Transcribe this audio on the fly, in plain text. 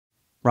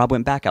Rob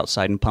went back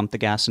outside and pumped the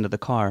gas into the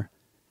car.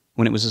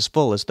 When it was as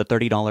full as the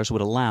 $30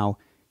 would allow,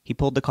 he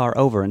pulled the car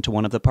over into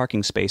one of the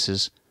parking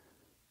spaces.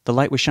 The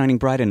light was shining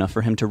bright enough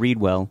for him to read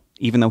well,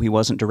 even though he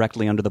wasn't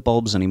directly under the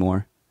bulbs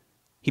anymore.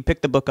 He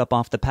picked the book up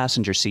off the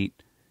passenger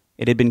seat.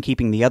 It had been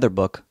keeping the other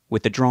book,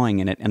 with the drawing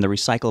in it and the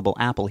recyclable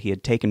apple he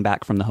had taken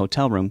back from the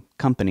hotel room,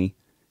 company.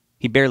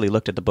 He barely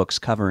looked at the book's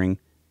covering.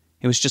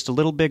 It was just a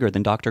little bigger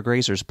than Dr.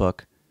 Grazer's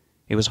book.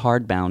 It was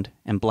hardbound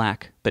and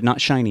black, but not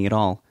shiny at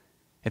all.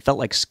 It felt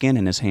like skin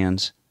in his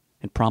hands.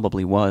 It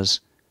probably was.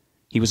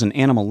 He was an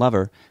animal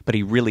lover, but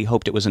he really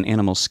hoped it was an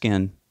animal's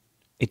skin.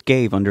 It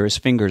gave under his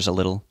fingers a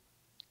little.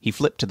 He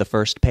flipped to the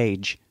first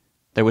page.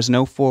 There was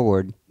no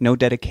foreword, no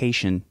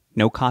dedication,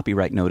 no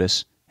copyright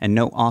notice, and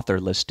no author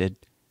listed.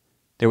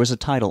 There was a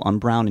title on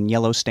brown and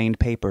yellow-stained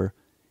paper.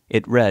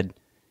 It read,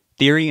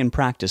 Theory and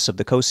Practice of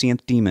the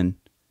Cosianth Demon.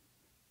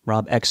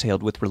 Rob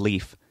exhaled with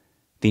relief.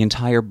 The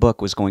entire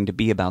book was going to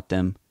be about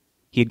them.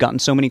 He had gotten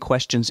so many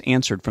questions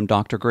answered from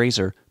Dr.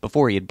 Grazer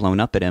before he had blown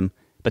up at him,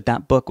 but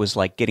that book was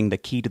like getting the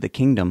key to the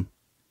kingdom.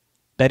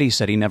 Betty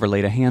said he never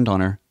laid a hand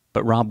on her,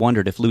 but Rob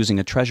wondered if losing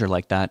a treasure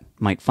like that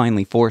might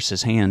finally force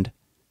his hand.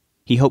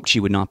 He hoped she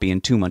would not be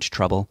in too much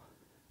trouble.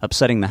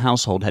 Upsetting the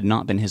household had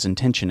not been his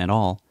intention at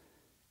all.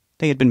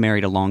 They had been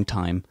married a long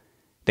time.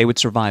 They would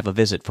survive a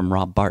visit from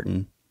Rob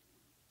Barton.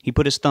 He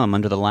put his thumb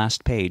under the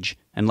last page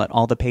and let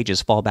all the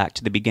pages fall back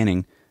to the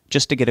beginning,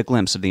 just to get a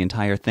glimpse of the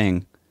entire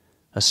thing.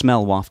 A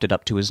smell wafted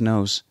up to his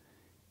nose.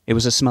 It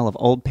was a smell of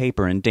old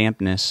paper and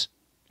dampness.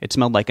 It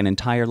smelled like an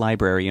entire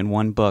library in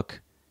one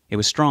book. It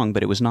was strong,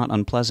 but it was not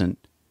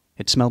unpleasant.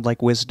 It smelled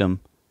like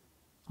wisdom.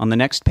 On the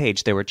next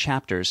page there were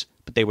chapters,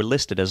 but they were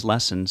listed as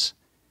lessons.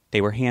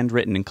 They were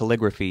handwritten in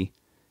calligraphy.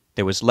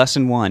 There was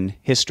Lesson 1,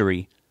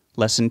 History.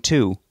 Lesson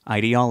 2,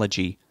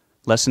 Ideology.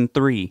 Lesson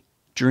 3,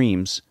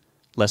 Dreams.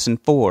 Lesson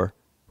 4,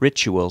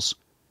 Rituals.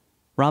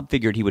 Rob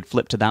figured he would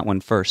flip to that one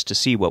first to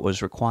see what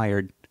was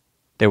required.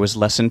 There was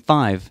Lesson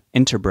 5,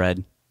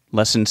 Interbred.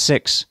 Lesson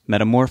 6,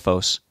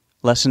 Metamorphose.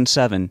 Lesson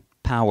 7,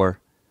 Power.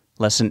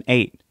 Lesson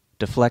 8,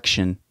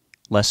 Deflection.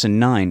 Lesson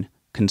 9,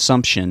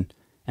 Consumption.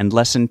 And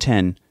Lesson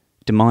 10,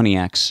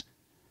 Demoniacs.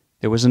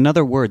 There was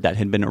another word that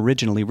had been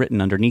originally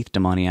written underneath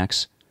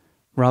demoniacs.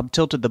 Rob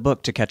tilted the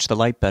book to catch the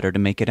light better to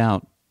make it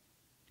out.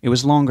 It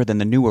was longer than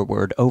the newer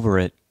word over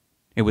it.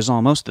 It was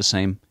almost the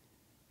same.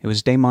 It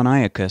was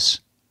demoniacus.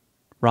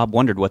 Rob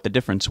wondered what the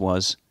difference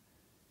was.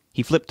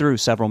 He flipped through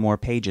several more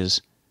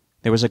pages.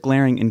 There was a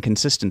glaring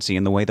inconsistency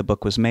in the way the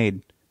book was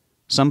made.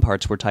 Some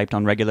parts were typed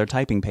on regular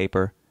typing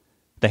paper.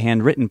 The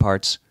handwritten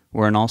parts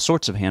were in all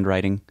sorts of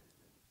handwriting.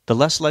 The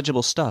less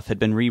legible stuff had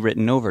been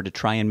rewritten over to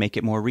try and make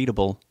it more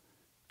readable.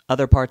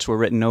 Other parts were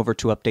written over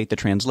to update the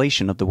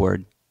translation of the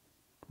word.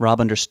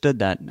 Rob understood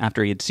that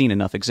after he had seen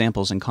enough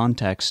examples in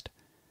context.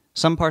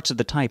 Some parts of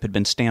the type had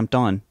been stamped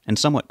on, and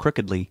somewhat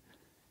crookedly.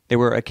 There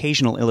were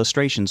occasional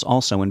illustrations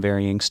also in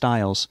varying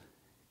styles.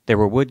 There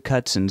were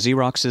woodcuts and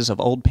Xeroxes of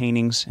old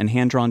paintings and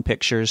hand-drawn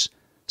pictures,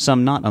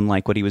 some not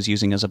unlike what he was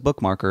using as a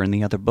bookmarker in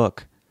the other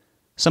book.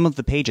 Some of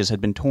the pages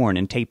had been torn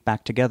and taped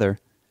back together.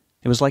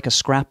 It was like a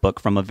scrapbook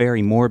from a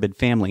very morbid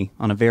family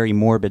on a very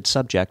morbid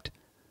subject.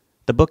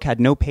 The book had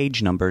no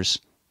page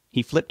numbers.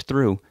 He flipped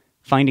through,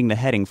 finding the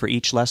heading for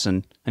each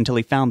lesson, until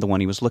he found the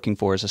one he was looking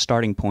for as a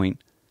starting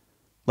point.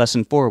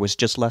 Lesson 4 was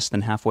just less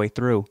than halfway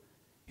through.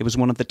 It was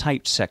one of the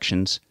typed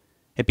sections.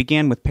 It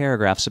began with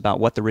paragraphs about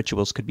what the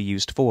rituals could be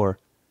used for.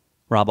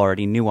 Rob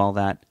already knew all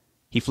that.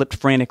 He flipped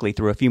frantically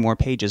through a few more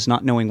pages,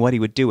 not knowing what he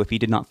would do if he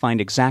did not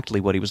find exactly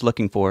what he was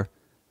looking for.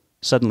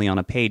 Suddenly on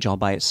a page all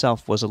by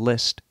itself was a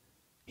list.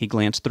 He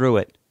glanced through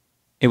it.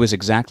 It was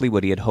exactly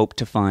what he had hoped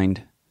to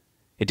find.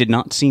 It did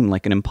not seem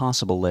like an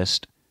impossible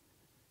list.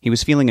 He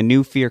was feeling a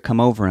new fear come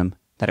over him,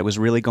 that it was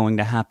really going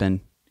to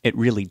happen. It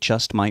really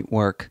just might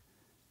work.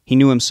 He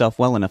knew himself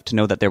well enough to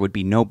know that there would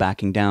be no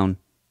backing down.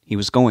 He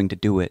was going to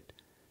do it.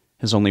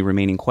 His only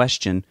remaining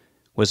question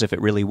was if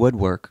it really would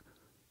work,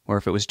 or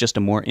if it was just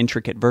a more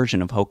intricate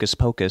version of Hocus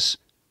Pocus.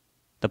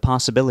 The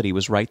possibility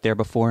was right there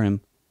before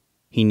him.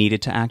 He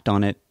needed to act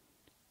on it.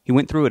 He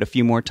went through it a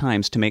few more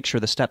times to make sure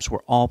the steps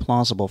were all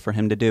plausible for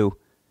him to do.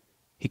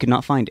 He could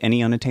not find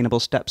any unattainable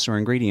steps or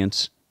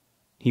ingredients.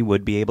 He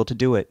would be able to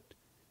do it.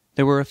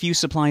 There were a few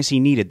supplies he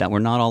needed that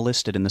were not all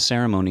listed in the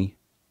ceremony.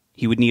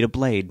 He would need a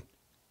blade.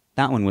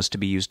 That one was to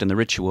be used in the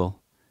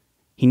ritual.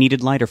 He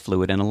needed lighter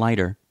fluid and a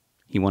lighter.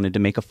 He wanted to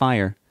make a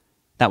fire.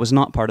 That was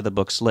not part of the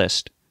book's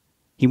list.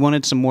 He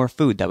wanted some more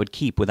food that would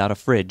keep without a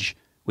fridge,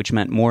 which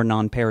meant more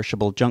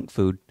non-perishable junk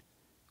food.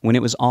 When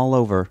it was all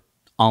over,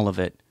 all of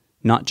it,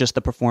 not just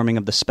the performing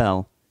of the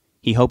spell,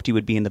 he hoped he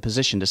would be in the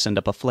position to send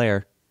up a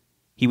flare.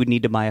 He would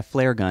need to buy a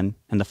flare gun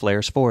and the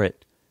flares for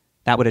it.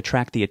 That would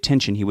attract the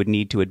attention he would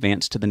need to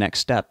advance to the next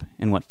step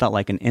in what felt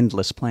like an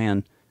endless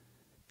plan.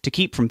 To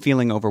keep from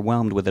feeling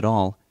overwhelmed with it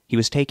all, he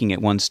was taking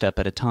it one step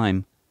at a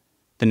time.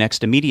 The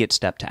next immediate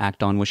step to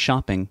act on was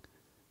shopping.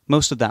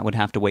 Most of that would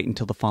have to wait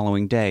until the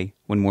following day,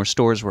 when more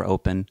stores were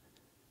open.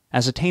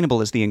 As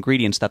attainable as the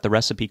ingredients that the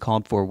recipe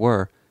called for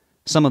were,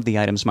 some of the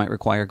items might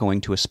require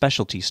going to a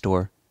specialty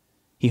store.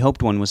 He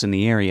hoped one was in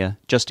the area,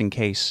 just in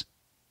case.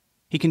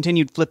 He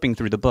continued flipping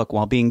through the book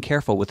while being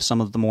careful with some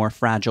of the more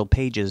fragile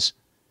pages.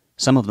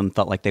 Some of them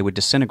felt like they would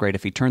disintegrate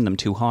if he turned them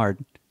too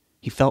hard.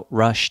 He felt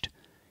rushed.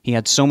 He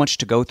had so much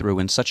to go through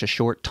in such a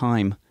short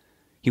time.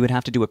 He would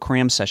have to do a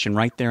cram session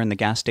right there in the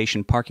gas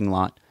station parking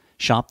lot,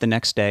 shop the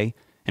next day,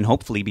 and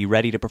hopefully be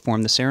ready to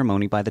perform the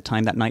ceremony by the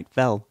time that night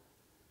fell.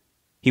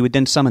 He would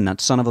then summon that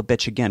son of a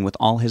bitch again with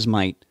all his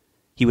might.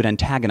 He would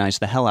antagonize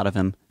the hell out of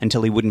him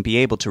until he wouldn't be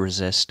able to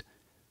resist.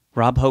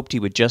 Rob hoped he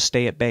would just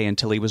stay at bay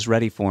until he was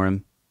ready for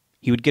him.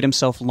 He would get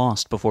himself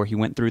lost before he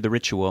went through the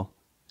ritual.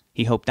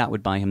 He hoped that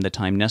would buy him the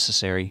time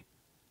necessary.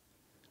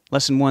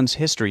 Lesson 1's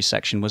history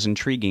section was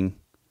intriguing.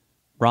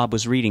 Rob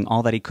was reading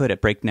all that he could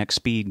at breakneck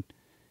speed.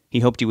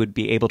 He hoped he would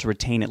be able to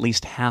retain at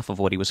least half of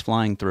what he was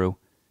flying through.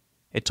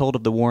 It told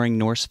of the warring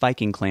Norse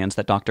Viking clans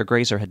that Dr.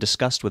 Grazer had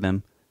discussed with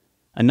him.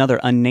 Another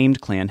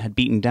unnamed clan had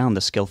beaten down the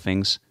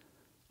Skilfings.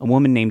 A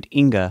woman named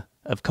Inga,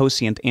 of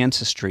Kosianth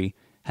ancestry,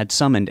 had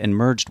summoned and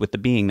merged with the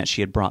being that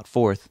she had brought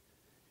forth.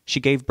 She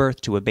gave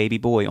birth to a baby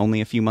boy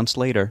only a few months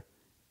later.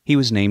 He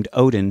was named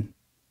Odin.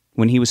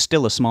 When he was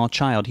still a small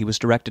child, he was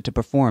directed to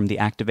perform the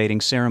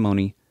activating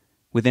ceremony.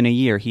 Within a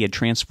year, he had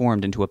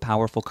transformed into a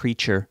powerful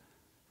creature.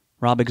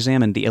 Rob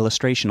examined the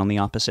illustration on the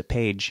opposite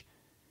page.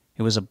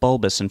 It was a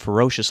bulbous and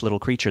ferocious little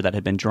creature that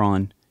had been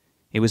drawn.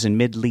 It was in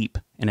mid-leap,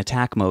 in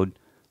attack mode,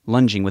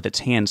 lunging with its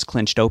hands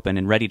clenched open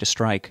and ready to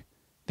strike.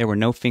 There were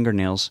no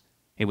fingernails.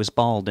 It was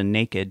bald and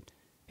naked.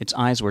 Its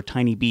eyes were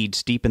tiny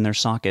beads deep in their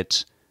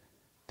sockets.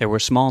 There were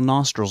small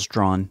nostrils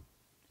drawn.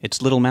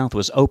 Its little mouth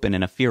was open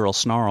in a feral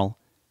snarl.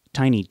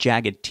 Tiny,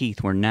 jagged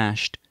teeth were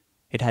gnashed.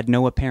 It had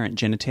no apparent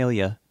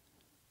genitalia.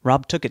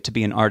 Rob took it to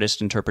be an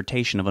artist's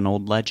interpretation of an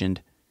old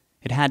legend.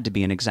 It had to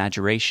be an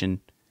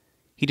exaggeration.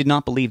 He did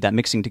not believe that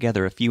mixing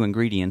together a few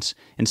ingredients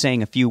and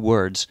saying a few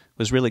words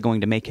was really going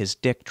to make his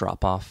dick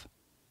drop off.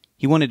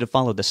 He wanted to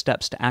follow the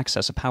steps to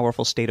access a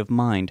powerful state of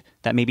mind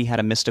that maybe had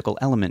a mystical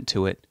element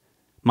to it.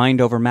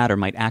 Mind over matter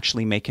might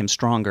actually make him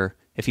stronger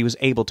if he was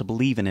able to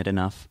believe in it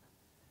enough.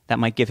 That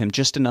might give him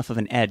just enough of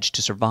an edge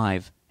to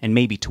survive, and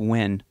maybe to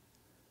win.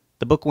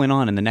 The book went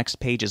on in the next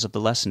pages of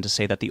the lesson to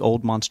say that the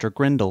old monster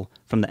Grendel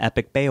from the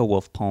epic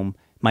Beowulf poem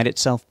might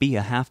itself be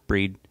a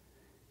half-breed.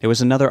 There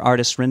was another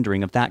artist's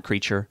rendering of that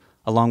creature,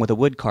 along with a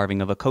wood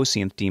carving of a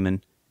Kosianth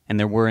demon, and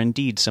there were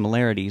indeed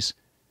similarities.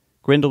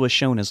 Grendel was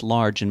shown as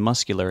large and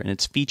muscular, and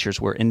its features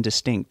were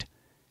indistinct.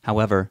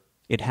 However,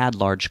 it had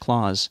large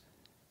claws.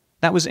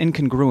 That was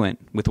incongruent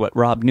with what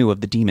Rob knew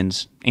of the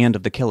demons and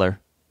of the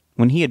killer.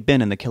 When he had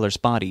been in the killer's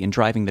body and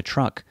driving the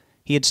truck,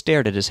 he had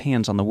stared at his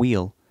hands on the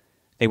wheel.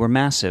 They were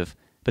massive,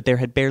 but there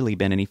had barely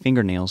been any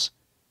fingernails.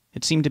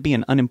 It seemed to be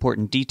an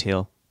unimportant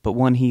detail, but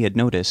one he had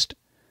noticed.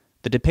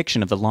 The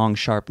depiction of the long,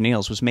 sharp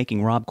nails was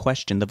making Rob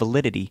question the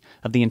validity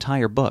of the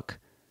entire book.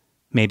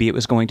 Maybe it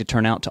was going to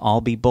turn out to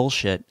all be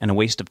bullshit and a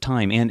waste of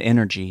time and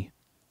energy.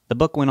 The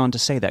book went on to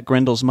say that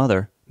Grendel's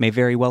mother may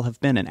very well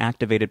have been an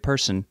activated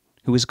person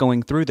who was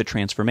going through the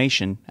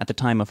transformation at the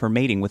time of her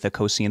mating with a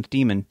Kosianth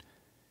demon.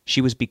 She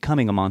was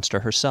becoming a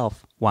monster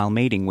herself while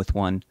mating with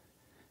one.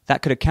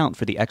 That could account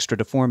for the extra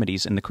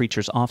deformities in the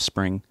creature's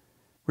offspring.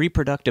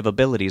 Reproductive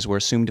abilities were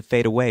assumed to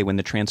fade away when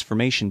the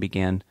transformation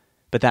began,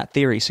 but that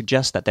theory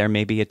suggests that there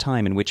may be a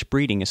time in which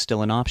breeding is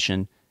still an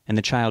option, and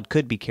the child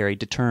could be carried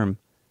to term.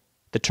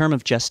 The term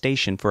of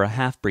gestation for a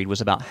half-breed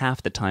was about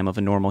half the time of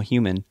a normal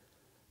human.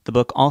 The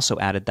book also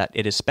added that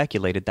it is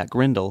speculated that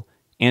Grendel,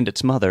 and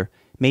its mother,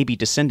 may be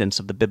descendants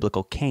of the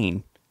biblical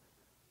Cain.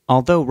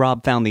 Although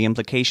Rob found the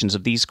implications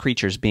of these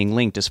creatures being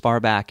linked as far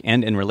back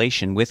and in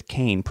relation with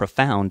Cain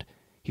profound,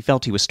 he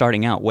felt he was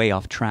starting out way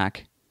off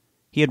track.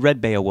 He had read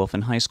Beowulf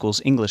in high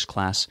school's English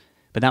class,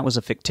 but that was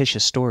a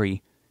fictitious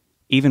story.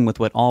 Even with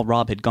what all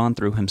Rob had gone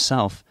through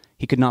himself,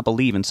 he could not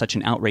believe in such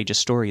an outrageous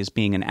story as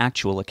being an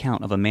actual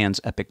account of a man's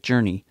epic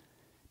journey.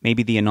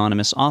 Maybe the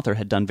anonymous author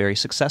had done very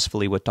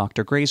successfully what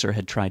Dr. Grazer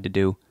had tried to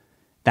do.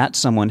 That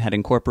someone had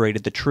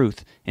incorporated the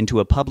truth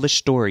into a published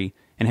story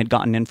and had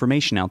gotten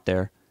information out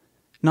there.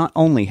 Not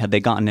only had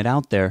they gotten it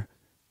out there,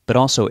 but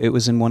also it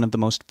was in one of the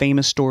most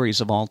famous stories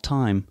of all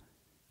time.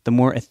 The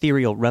more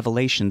ethereal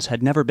revelations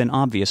had never been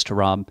obvious to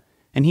Rob,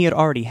 and he had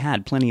already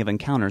had plenty of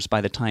encounters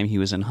by the time he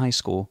was in high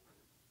school.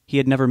 He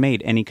had never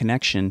made any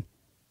connection.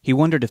 He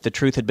wondered if the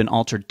truth had been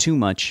altered too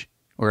much,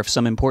 or if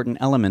some important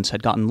elements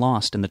had gotten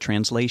lost in the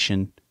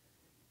translation.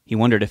 He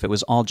wondered if it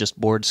was all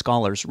just bored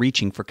scholars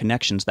reaching for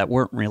connections that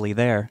weren't really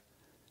there.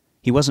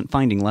 He wasn't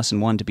finding Lesson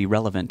 1 to be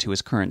relevant to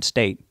his current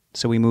state,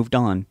 so he moved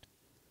on.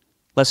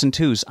 Lesson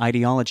 2's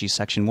ideology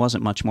section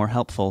wasn't much more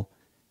helpful.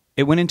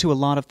 It went into a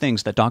lot of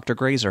things that Dr.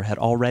 Grazer had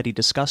already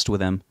discussed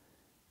with him.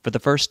 For the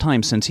first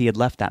time since he had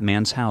left that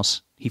man's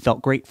house, he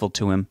felt grateful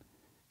to him.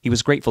 He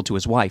was grateful to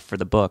his wife for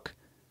the book.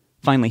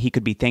 Finally, he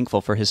could be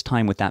thankful for his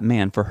time with that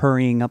man for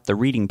hurrying up the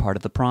reading part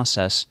of the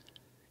process.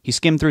 He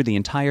skimmed through the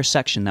entire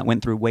section that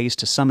went through ways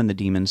to summon the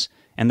demons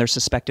and their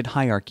suspected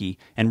hierarchy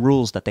and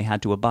rules that they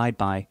had to abide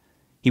by.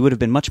 He would have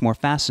been much more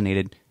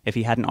fascinated if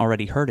he hadn't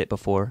already heard it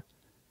before.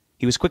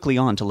 He was quickly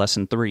on to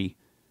Lesson 3.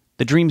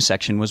 The dream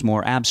section was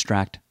more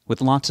abstract,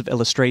 with lots of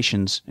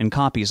illustrations and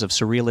copies of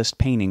surrealist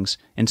paintings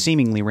and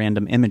seemingly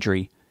random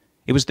imagery.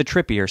 It was the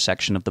trippier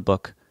section of the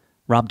book.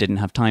 Rob didn't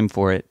have time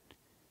for it.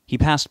 He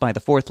passed by the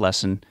fourth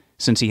lesson,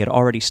 since he had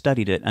already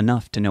studied it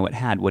enough to know it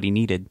had what he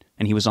needed,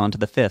 and he was on to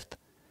the fifth.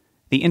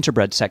 The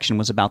interbred section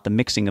was about the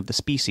mixing of the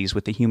species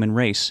with the human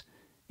race.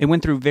 It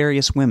went through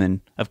various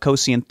women of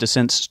Cosianth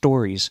descent's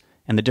stories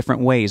and the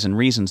different ways and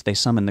reasons they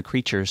summon the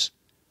creatures.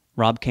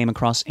 Rob came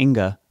across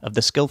Inga of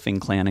the Skilfing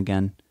clan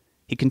again.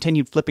 He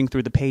continued flipping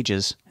through the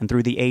pages and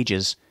through the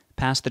ages,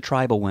 past the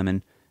tribal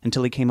women,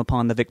 until he came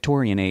upon the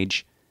Victorian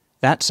age.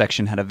 That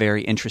section had a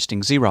very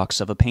interesting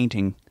Xerox of a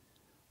painting.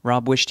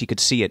 Rob wished he could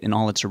see it in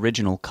all its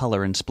original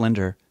color and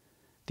splendor.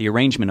 The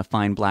arrangement of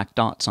fine black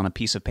dots on a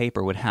piece of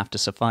paper would have to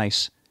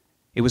suffice.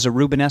 It was a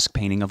Rubenesque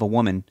painting of a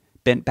woman,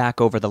 bent back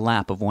over the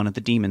lap of one of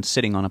the demons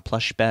sitting on a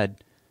plush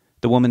bed.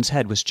 The woman's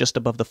head was just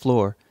above the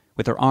floor,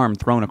 with her arm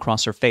thrown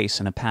across her face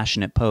in a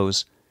passionate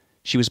pose.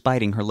 She was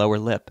biting her lower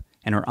lip,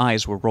 and her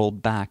eyes were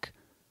rolled back.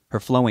 Her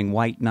flowing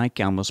white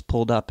nightgown was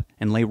pulled up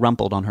and lay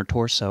rumpled on her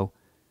torso.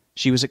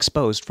 She was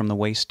exposed from the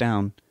waist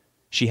down.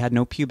 She had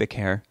no pubic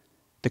hair.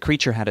 The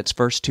creature had its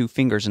first 2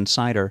 fingers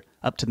inside her,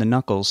 up to the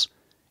knuckles.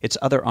 Its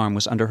other arm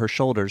was under her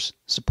shoulders,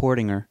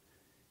 supporting her.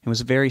 It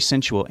was very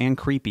sensual and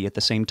creepy at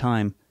the same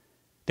time.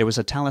 There was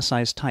a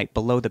italicized type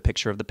below the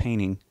picture of the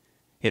painting.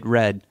 It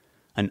read,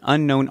 "An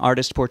unknown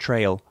artist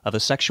portrayal of a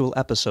sexual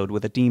episode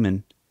with a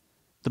demon."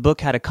 The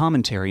book had a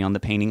commentary on the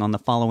painting on the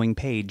following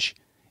page.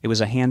 It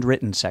was a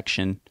handwritten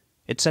section.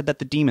 It said that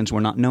the demons were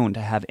not known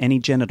to have any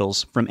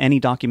genitals from any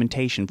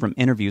documentation from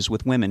interviews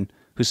with women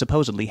who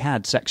supposedly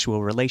had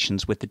sexual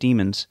relations with the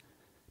demons.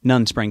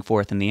 None sprang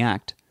forth in the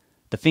act.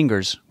 The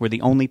fingers were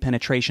the only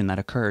penetration that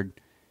occurred.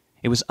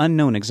 It was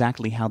unknown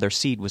exactly how their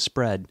seed was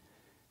spread.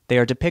 They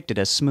are depicted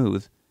as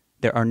smooth.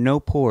 There are no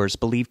pores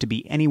believed to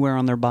be anywhere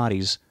on their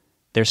bodies.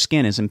 Their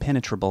skin is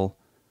impenetrable.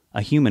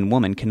 A human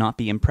woman cannot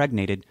be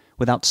impregnated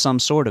without some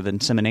sort of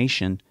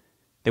insemination.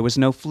 There was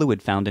no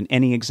fluid found in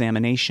any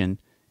examination,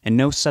 and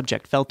no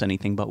subject felt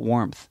anything but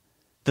warmth.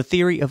 The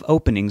theory of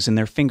openings in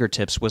their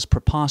fingertips was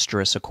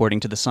preposterous according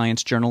to the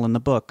science journal in the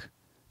book.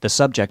 The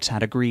subjects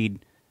had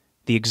agreed.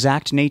 The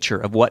exact nature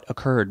of what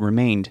occurred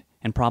remained,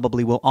 and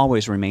probably will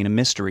always remain, a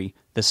mystery,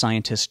 the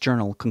scientist's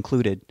journal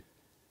concluded.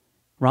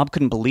 Rob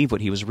couldn't believe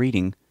what he was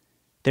reading.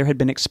 There had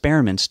been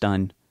experiments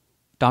done.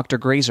 Dr.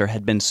 Grazer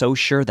had been so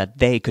sure that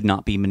they could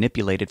not be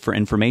manipulated for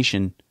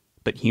information,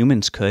 but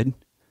humans could.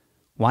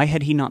 Why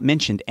had he not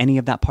mentioned any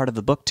of that part of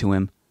the book to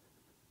him?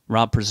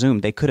 Rob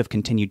presumed they could have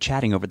continued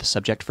chatting over the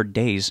subject for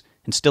days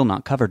and still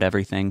not covered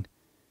everything.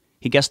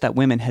 He guessed that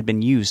women had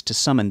been used to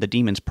summon the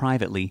demons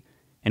privately,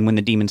 and when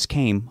the demons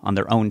came, on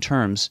their own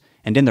terms,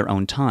 and in their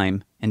own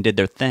time, and did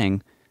their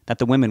thing, that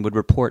the women would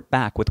report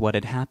back with what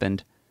had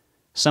happened.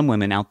 Some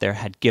women out there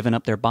had given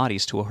up their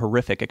bodies to a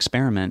horrific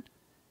experiment.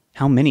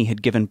 How many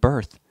had given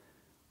birth?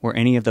 Were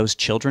any of those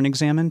children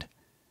examined?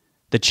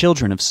 The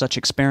children of such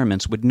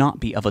experiments would not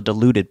be of a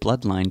diluted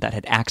bloodline that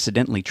had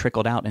accidentally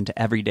trickled out into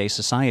everyday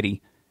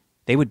society.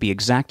 They would be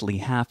exactly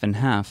half and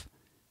half.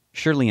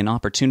 Surely an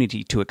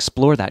opportunity to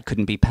explore that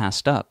couldn't be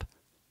passed up.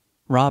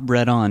 Rob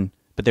read on,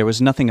 but there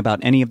was nothing about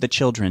any of the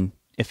children,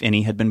 if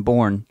any had been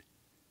born.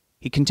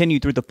 He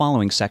continued through the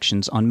following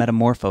sections on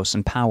metamorphose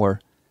and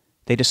power.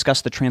 They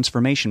discussed the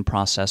transformation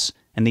process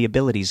and the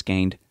abilities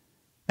gained.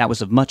 That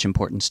was of much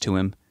importance to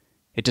him.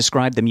 It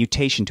described the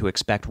mutation to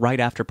expect right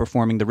after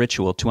performing the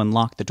ritual to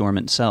unlock the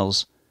dormant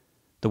cells.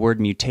 The word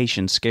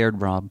mutation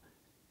scared Rob.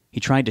 He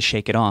tried to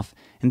shake it off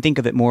and think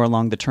of it more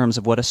along the terms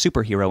of what a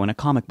superhero in a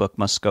comic book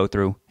must go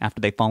through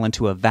after they fall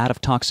into a vat of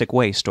toxic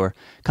waste or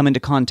come into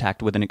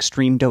contact with an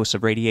extreme dose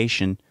of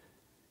radiation.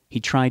 He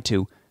tried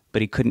to,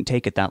 but he couldn't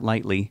take it that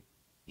lightly.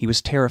 He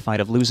was terrified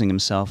of losing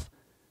himself,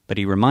 but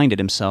he reminded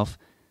himself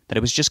that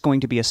it was just going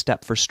to be a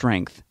step for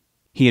strength.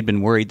 He had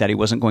been worried that he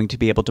wasn't going to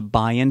be able to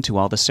buy into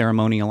all the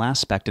ceremonial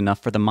aspect enough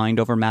for the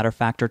mind-over-matter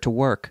factor to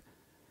work.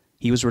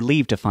 He was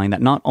relieved to find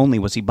that not only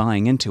was he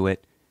buying into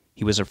it,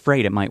 he was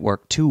afraid it might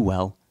work too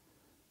well.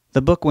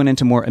 The book went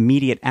into more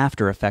immediate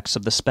after-effects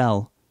of the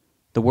spell.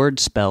 The word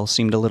spell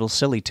seemed a little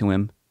silly to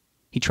him.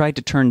 He tried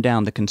to turn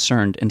down the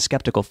concerned and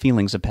skeptical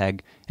feelings of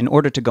Peg in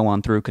order to go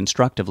on through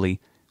constructively,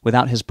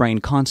 without his brain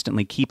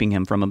constantly keeping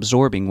him from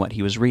absorbing what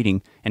he was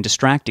reading and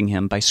distracting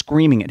him by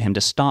screaming at him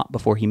to stop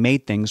before he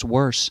made things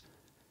worse.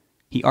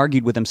 He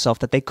argued with himself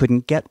that they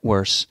couldn't get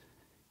worse.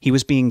 He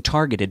was being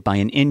targeted by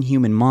an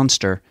inhuman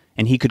monster,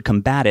 and he could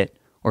combat it,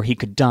 or he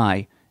could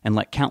die, and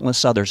let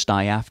countless others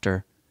die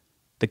after.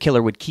 The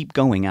killer would keep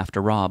going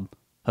after Rob.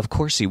 Of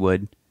course he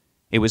would.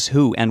 It was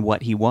who and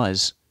what he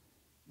was.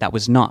 That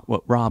was not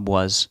what Rob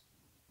was.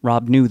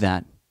 Rob knew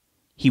that.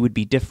 He would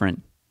be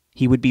different.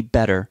 He would be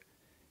better.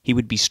 He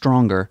would be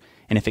stronger,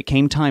 and if it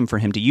came time for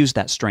him to use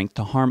that strength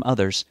to harm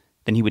others,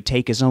 then he would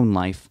take his own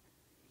life.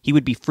 He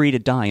would be free to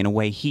die in a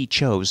way he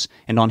chose,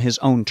 and on his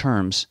own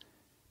terms.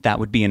 That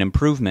would be an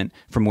improvement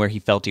from where he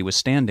felt he was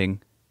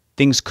standing.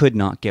 Things could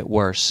not get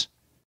worse.